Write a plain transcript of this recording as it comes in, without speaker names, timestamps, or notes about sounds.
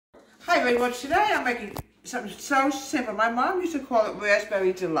Hi everyone, today I'm making something so simple. My mom used to call it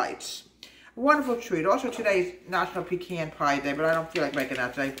Raspberry Delights. A wonderful treat. Also today is National Pecan Pie Day, but I don't feel like making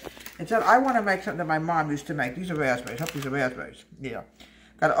that today. Instead, I want to make something that my mom used to make. These are raspberries. I hope these are raspberries. Yeah.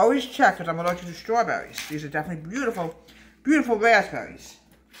 Got to always check because I'm allergic to strawberries. These are definitely beautiful, beautiful raspberries.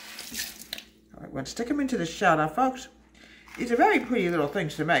 All right, let's stick them into the shell. Now, folks, these are very pretty little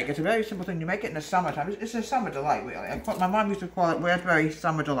things to make. It's a very simple thing. You make it in the summertime. It's a summer delight, really. My mom used to call it Raspberry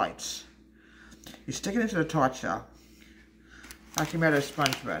Summer Delights. You stick it into the tart shell, like you made a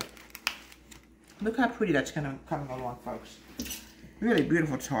sponge bread. Look how pretty that's coming along, folks. Really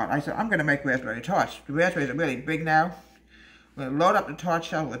beautiful tart. I said, I'm going to make raspberry tarts. The raspberries are really big now. We're going to load up the tart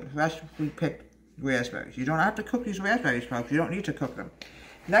shell with freshly picked raspberries. You don't have to cook these raspberries, folks. You don't need to cook them.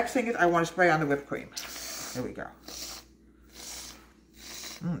 Next thing is I want to spray on the whipped cream. Here we go.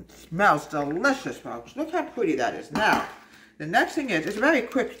 It smells delicious, folks. Look how pretty that is. Now, the next thing is, it's a very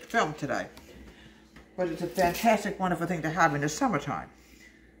quick film today, but it's a fantastic, wonderful thing to have in the summertime.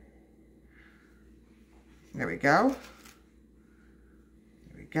 There we go.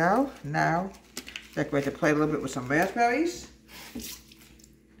 There we go. Now, decorate the plate a little bit with some raspberries.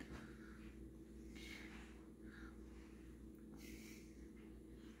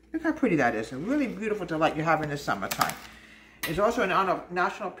 Look how pretty that is. A really beautiful delight you have in the summertime. It's also in honor of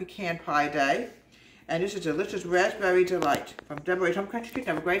National Pecan Pie Day. And this is delicious raspberry delight from Deborah's Home Country Treat.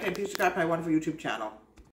 Have a great day. Please subscribe to my wonderful YouTube channel.